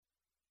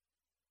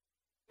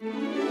Who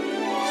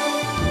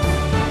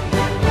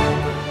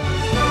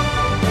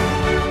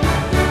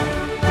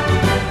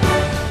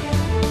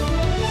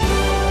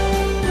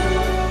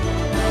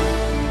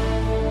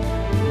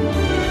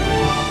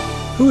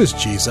is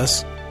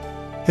Jesus?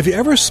 Have you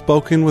ever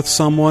spoken with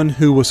someone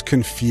who was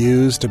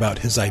confused about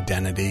his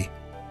identity?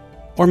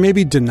 Or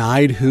maybe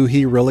denied who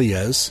he really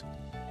is?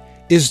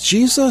 Is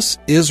Jesus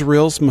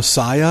Israel's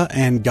Messiah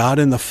and God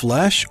in the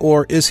flesh,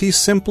 or is he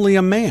simply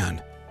a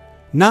man?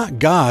 Not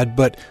God,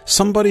 but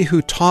somebody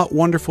who taught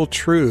wonderful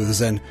truths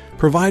and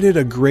provided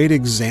a great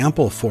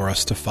example for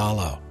us to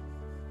follow.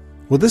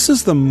 Well, this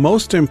is the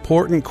most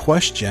important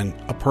question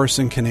a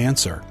person can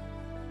answer.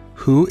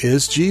 Who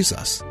is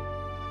Jesus?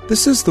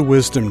 This is the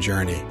Wisdom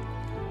Journey.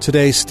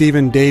 Today,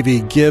 Stephen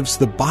Davey gives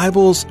the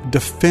Bible's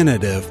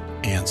definitive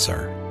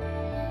answer.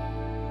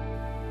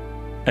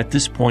 At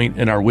this point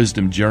in our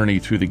wisdom journey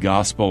through the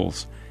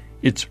Gospels,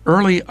 it's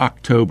early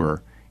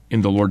October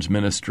in the Lord's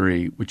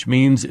ministry, which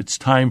means it's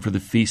time for the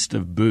Feast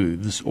of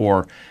Booths,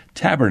 or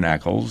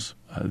Tabernacles.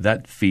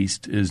 That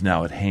feast is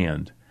now at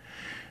hand.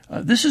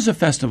 This is a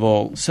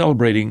festival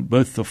celebrating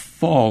both the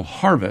fall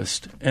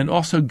harvest and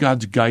also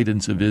God's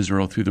guidance of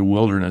Israel through the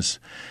wilderness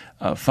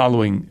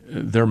following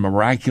their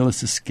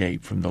miraculous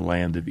escape from the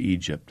land of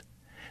Egypt.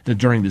 That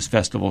during this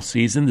festival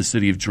season, the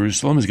city of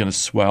Jerusalem is going to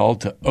swell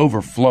to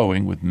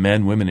overflowing with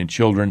men, women, and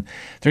children.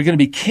 They're going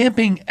to be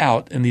camping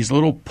out in these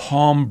little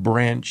palm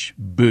branch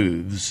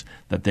booths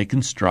that they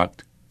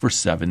construct for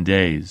 7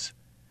 days.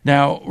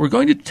 Now, we're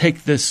going to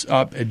take this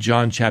up at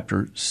John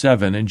chapter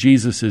 7, and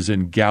Jesus is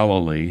in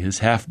Galilee. His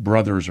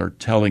half-brothers are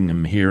telling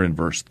him here in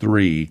verse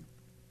 3,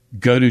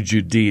 "Go to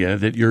Judea,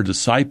 that your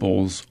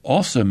disciples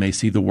also may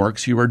see the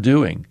works you are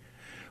doing.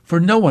 For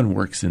no one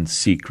works in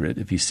secret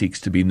if he seeks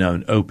to be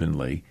known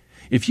openly.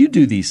 If you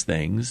do these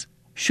things,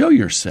 show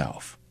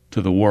yourself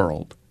to the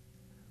world."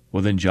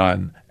 Well, then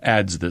John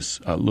adds this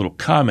little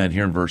comment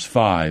here in verse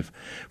 5,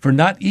 "For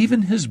not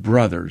even his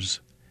brothers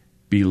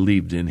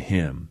believed in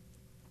him."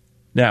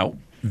 Now,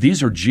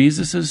 these are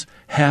Jesus'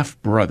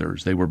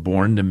 half-brothers. They were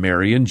born to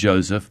Mary and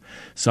Joseph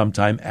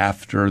sometime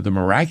after the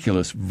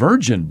miraculous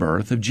virgin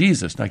birth of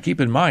Jesus. Now,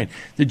 keep in mind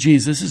that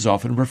Jesus is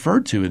often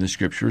referred to in the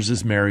Scriptures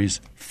as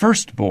Mary's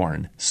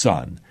firstborn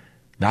son,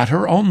 not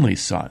her only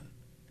son.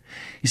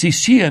 You see,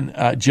 she and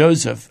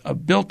Joseph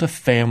built a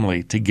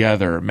family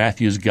together.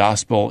 Matthew's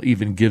Gospel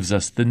even gives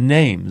us the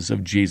names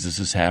of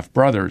Jesus'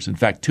 half-brothers. In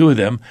fact, two of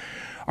them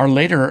are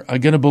later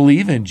going to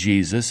believe in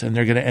Jesus, and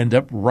they're going to end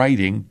up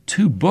writing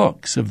 2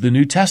 books of the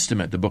New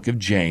Testament, the book of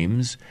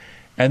James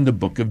and the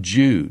book of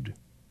Jude.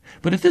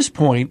 But at this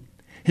point,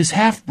 his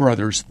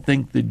half-brothers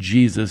think that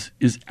Jesus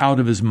is out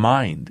of his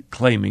mind,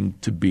 claiming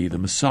to be the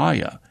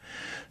Messiah.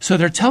 So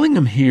they're telling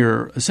him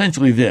here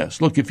essentially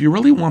this: look, if you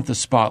really want the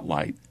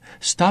spotlight,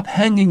 stop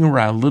hanging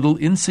around little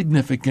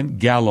insignificant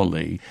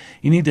Galilee.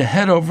 You need to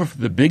head over to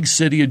the big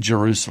city of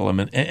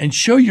Jerusalem and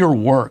show your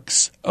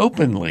works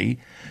openly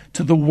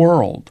to the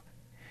world.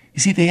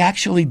 You see, they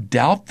actually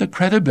doubt the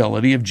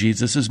credibility of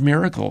Jesus'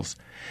 miracles.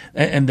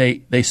 And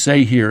they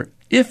say here,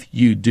 if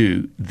you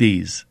do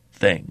these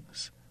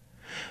things.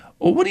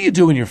 Well, what do you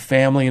do when your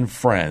family and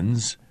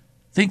friends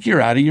think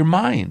you're out of your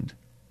mind?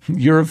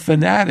 You're a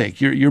fanatic.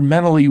 You're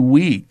mentally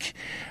weak.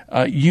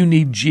 You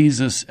need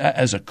Jesus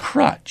as a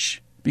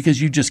crutch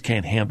because you just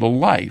can't handle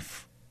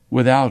life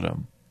without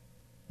him.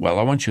 Well,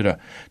 I want you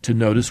to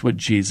notice what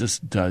Jesus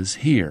does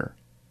here.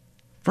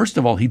 First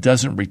of all, he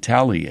doesn't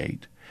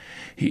retaliate.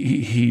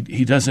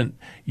 He doesn't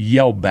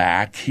yell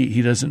back.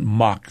 He doesn't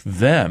mock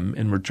them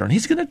in return.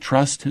 He's going to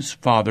trust his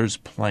Father's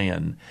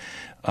plan,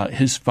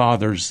 his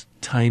Father's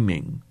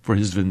timing for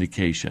his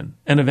vindication.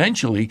 And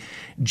eventually,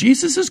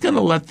 Jesus is going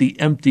to let the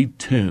empty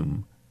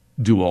tomb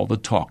do all the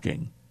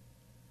talking.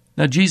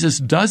 Now, Jesus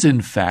does,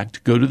 in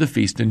fact, go to the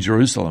feast in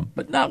Jerusalem,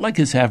 but not like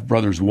his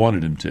half-brothers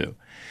wanted him to.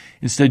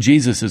 Instead,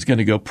 Jesus is going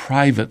to go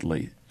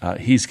privately.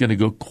 He's going to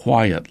go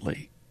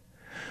quietly.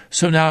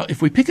 So now,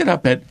 if we pick it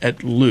up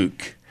at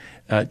Luke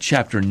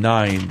chapter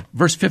 9,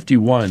 verse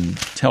 51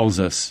 tells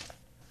us,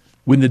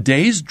 "When the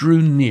days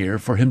drew near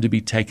for him to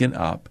be taken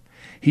up,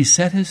 he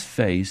set his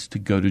face to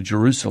go to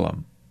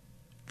Jerusalem."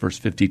 Verse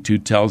 52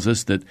 tells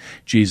us that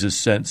Jesus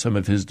sent some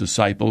of his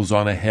disciples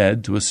on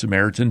ahead to a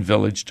Samaritan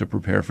village to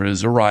prepare for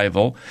his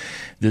arrival.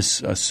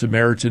 This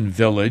Samaritan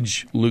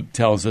village, Luke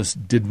tells us,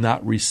 did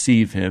not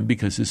receive him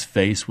because his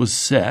face was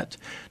set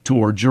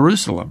toward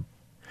Jerusalem.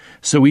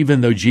 So even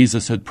though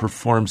Jesus had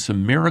performed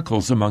some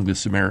miracles among the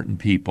Samaritan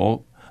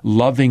people,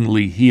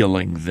 lovingly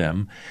healing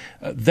them,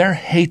 their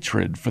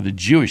hatred for the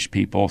Jewish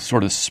people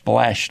sort of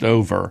splashed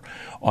over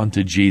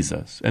onto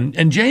Jesus.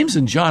 And James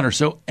and John are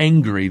so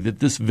angry that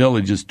this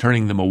village is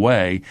turning them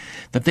away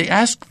that they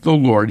ask the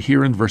Lord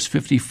here in verse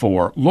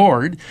 54,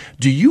 "Lord,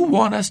 do you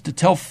want us to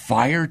tell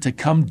fire to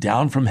come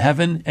down from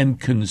heaven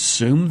and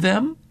consume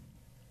them?"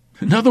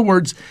 In other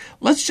words,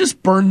 let's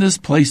just burn this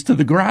place to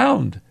the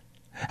ground.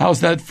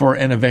 How's that for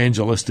an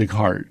evangelistic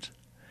heart?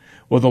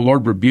 Well, the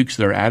Lord rebukes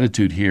their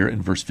attitude here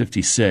in verse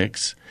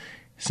 56,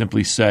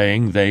 simply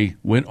saying they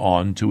went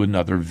on to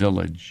another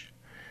village.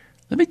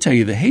 Let me tell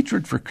you, the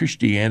hatred for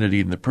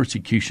Christianity and the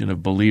persecution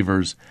of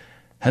believers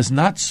has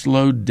not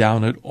slowed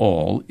down at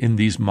all in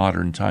these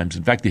modern times.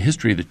 In fact, the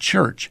history of the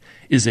church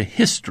is a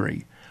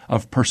history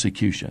of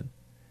persecution.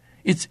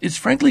 It's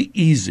frankly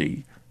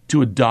easy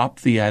to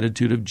adopt the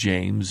attitude of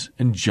James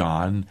and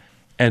John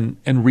and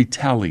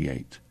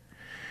retaliate.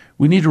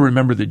 We need to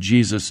remember that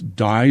Jesus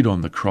died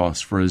on the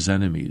cross for his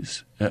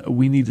enemies.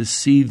 We need to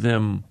see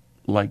them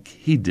like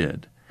he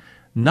did,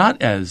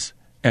 not as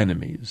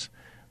enemies,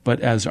 but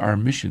as our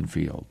mission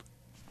field.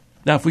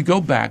 Now, if we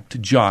go back to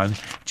John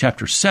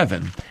chapter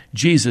 7,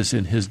 Jesus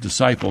and his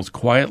disciples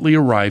quietly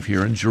arrive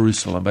here in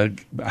Jerusalem. But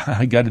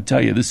I got to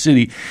tell you, the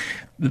city,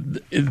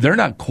 they're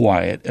not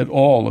quiet at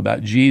all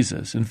about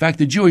Jesus. In fact,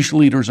 the Jewish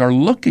leaders are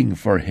looking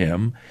for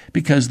him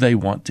because they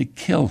want to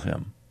kill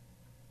him.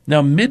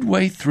 Now,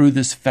 midway through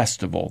this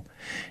festival,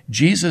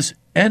 Jesus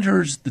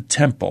enters the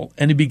temple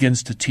and he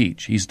begins to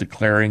teach. He's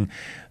declaring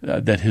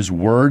that his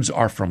words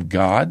are from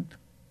God.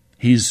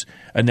 He's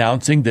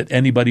announcing that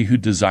anybody who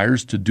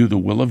desires to do the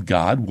will of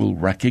God will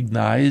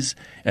recognize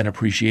and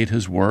appreciate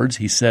his words.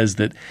 He says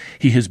that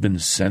he has been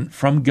sent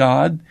from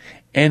God,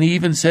 and he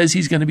even says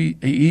he's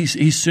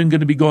soon going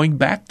to be going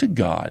back to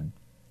God.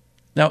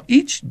 Now,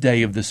 each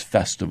day of this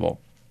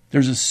festival,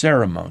 there's a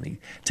ceremony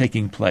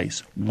taking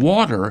place.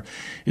 Water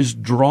is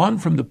drawn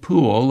from the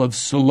pool of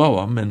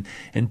Siloam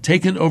and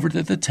taken over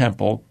to the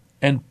temple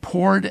and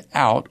poured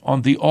out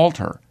on the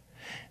altar.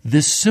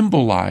 This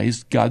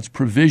symbolized God's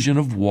provision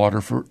of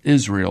water for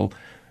Israel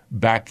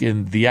back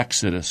in the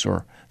Exodus,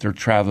 or they're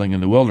traveling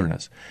in the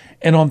wilderness.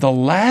 And on the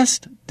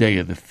last day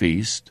of the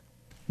feast,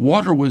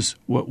 water was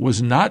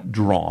not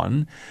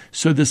drawn,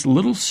 so this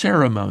little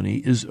ceremony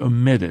is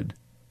omitted.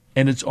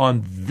 And it's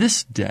on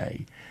this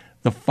day,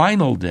 the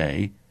final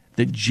day,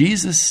 that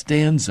Jesus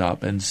stands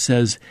up and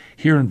says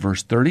here in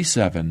verse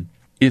 37,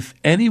 "If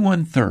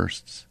anyone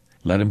thirsts,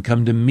 let him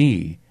come to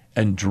me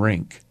and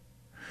drink.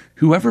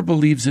 Whoever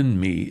believes in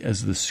me,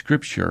 as the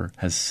Scripture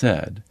has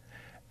said,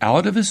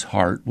 out of his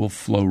heart will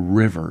flow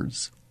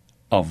rivers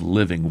of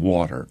living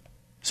water."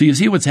 So you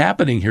see what's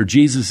happening here.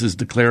 Jesus is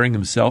declaring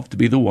himself to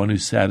be the one who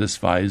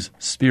satisfies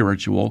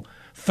spiritual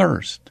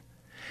thirst.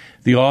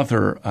 The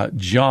author,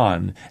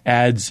 John,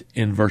 adds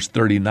in verse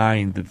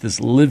 39 that this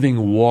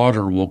living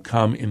water will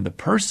come in the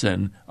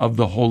person of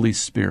the Holy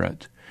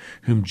Spirit,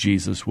 whom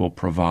Jesus will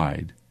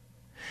provide.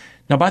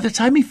 Now, by the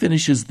time he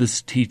finishes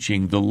this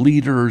teaching, the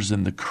leaders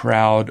and the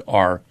crowd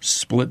are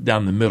split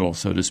down the middle,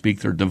 so to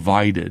speak. They're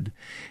divided.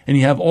 And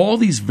you have all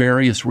these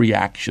various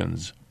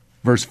reactions.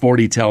 Verse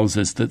 40 tells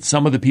us that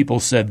some of the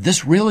people said,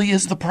 "This really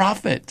is the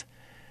prophet."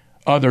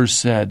 Others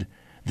said,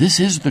 "This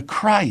is the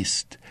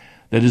Christ,"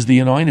 that is the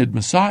anointed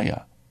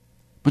Messiah.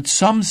 But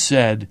some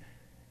said,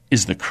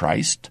 "Is the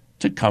Christ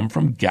to come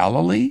from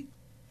Galilee?"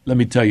 Let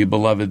me tell you,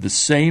 beloved, the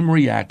same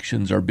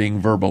reactions are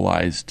being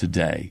verbalized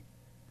today.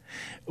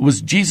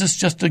 Was Jesus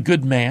just a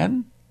good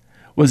man?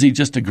 Was he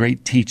just a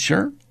great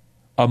teacher,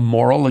 a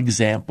moral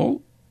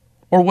example?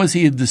 Or was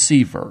he a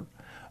deceiver,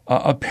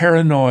 a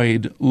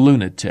paranoid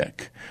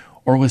lunatic?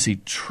 Or was he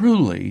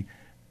truly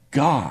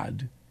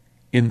God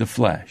in the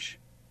flesh?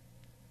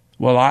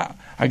 Well,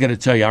 I got to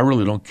tell you, I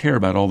really don't care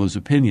about all those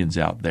opinions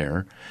out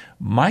there.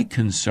 My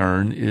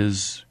concern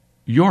is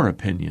your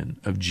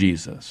opinion of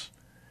Jesus.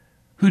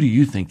 Who do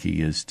you think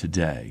he is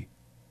today?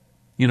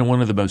 You know,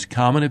 one of the most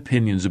common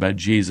opinions about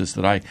Jesus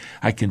that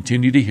I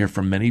continue to hear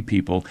from many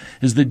people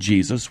is that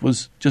Jesus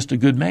was just a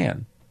good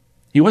man.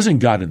 He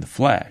wasn't God in the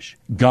flesh,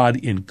 God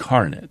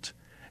incarnate.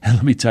 And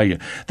let me tell you,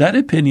 that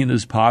opinion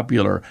is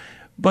popular,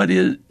 but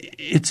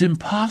it's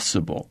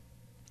impossible.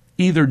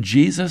 Either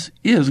Jesus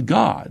is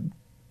God,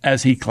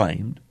 as he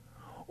claimed,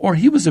 or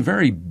he was a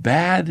very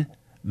bad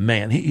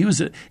man. He was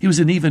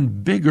an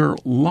even bigger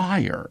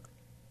liar.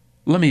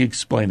 Let me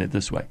explain it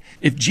this way.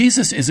 If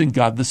Jesus isn't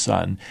God the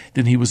Son,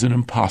 then he was an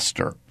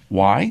imposter.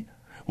 Why?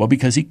 Well,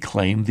 because he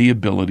claimed the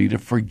ability to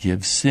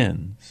forgive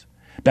sins.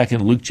 Back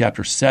in Luke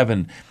chapter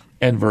 7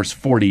 and verse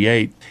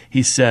 48,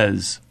 he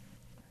says,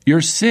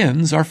 "Your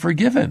sins are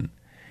forgiven."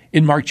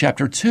 In Mark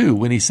chapter 2,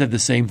 when he said the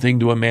same thing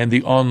to a man,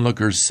 the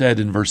onlookers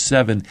said in verse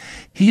 7,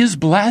 "He is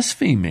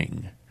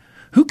blaspheming.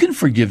 Who can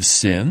forgive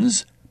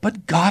sins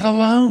but God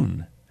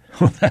alone?"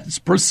 Well, that's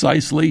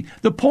precisely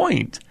the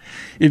point.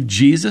 If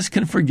Jesus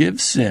can forgive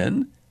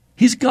sin,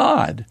 he's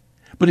God.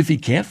 But if he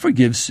can't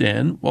forgive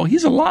sin, well,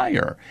 he's a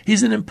liar.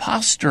 He's an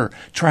imposter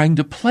trying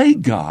to play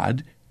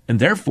God, and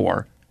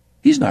therefore,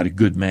 he's not a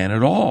good man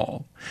at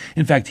all.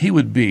 In fact, he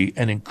would be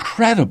an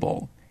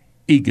incredible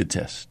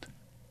egotist.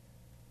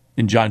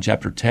 In John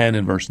chapter 10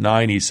 and verse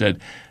 9, he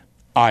said,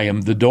 "I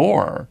am the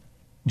door."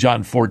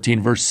 John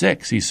 14 verse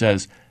 6, he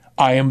says,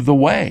 "I am the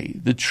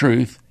way, the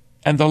truth,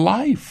 and the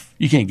life.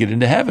 You can't get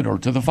into heaven or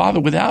to the Father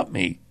without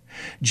me."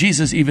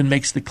 Jesus even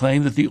makes the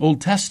claim that the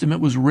Old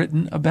Testament was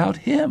written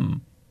about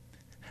him.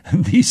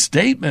 These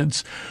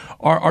statements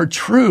are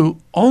true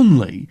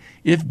only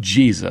if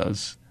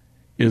Jesus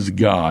is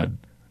God.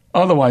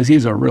 Otherwise,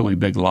 he's a really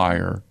big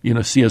liar. You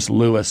know, C.S.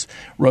 Lewis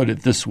wrote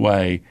it this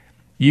way: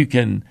 "You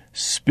can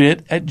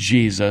spit at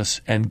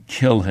Jesus and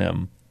kill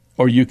him,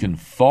 or you can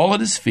fall at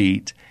his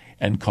feet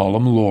and call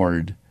him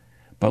Lord.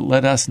 But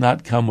let us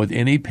not come with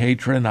any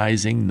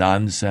patronizing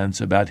nonsense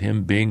about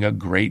him being a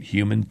great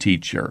human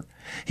teacher.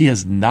 He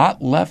has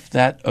not left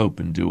that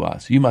open to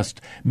us. You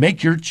must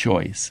make your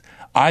choice.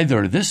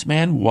 Either this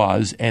man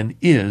was and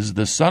is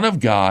the Son of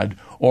God,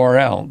 or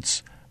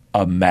else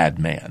a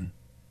madman.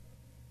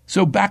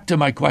 So back to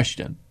my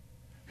question.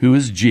 Who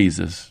is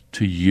Jesus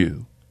to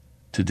you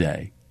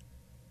today?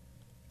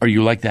 Are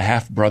you like the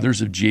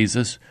half-brothers of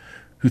Jesus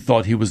who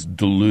thought he was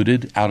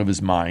deluded out of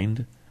his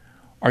mind?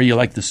 Are you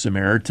like the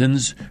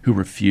Samaritans who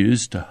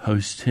refused to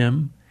host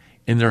him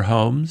in their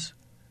homes?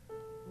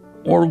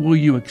 Or will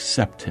you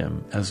accept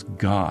him as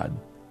God,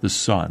 the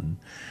Son,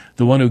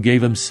 the one who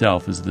gave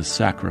himself as the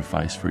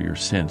sacrifice for your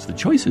sins? The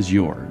choice is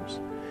yours.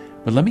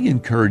 But let me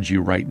encourage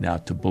you right now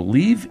to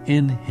believe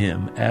in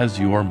him as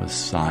your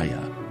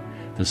Messiah,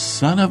 the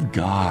Son of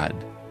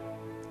God,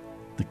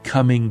 the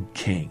coming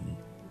King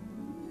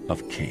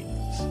of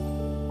Kings.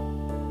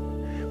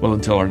 Well,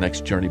 until our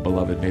next journey,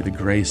 beloved, may the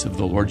grace of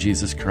the Lord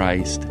Jesus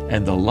Christ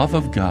and the love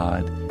of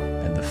God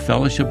and the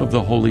fellowship of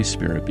the Holy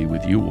Spirit be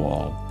with you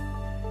all.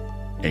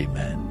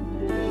 Amen.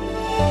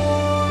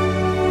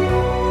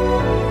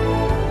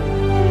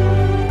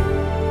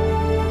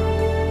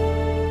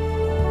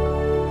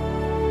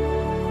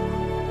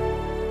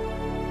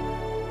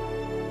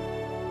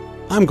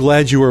 I'm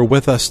glad you were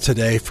with us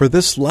today for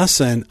this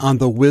lesson on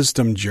the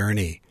wisdom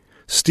journey.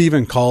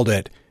 Stephen called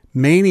it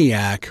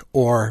Maniac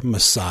or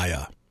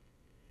Messiah.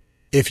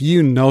 If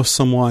you know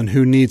someone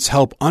who needs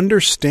help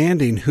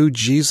understanding who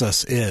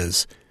Jesus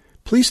is,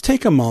 please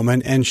take a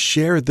moment and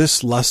share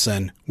this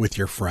lesson with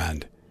your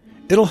friend.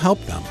 It'll help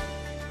them.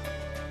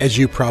 As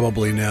you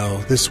probably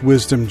know, this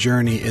wisdom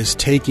journey is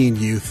taking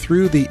you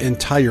through the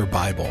entire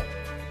Bible.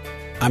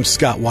 I'm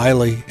Scott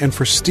Wiley, and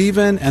for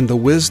Stephen and the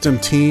Wisdom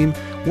team,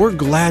 we're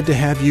glad to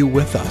have you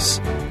with us.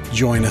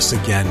 Join us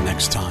again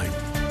next time.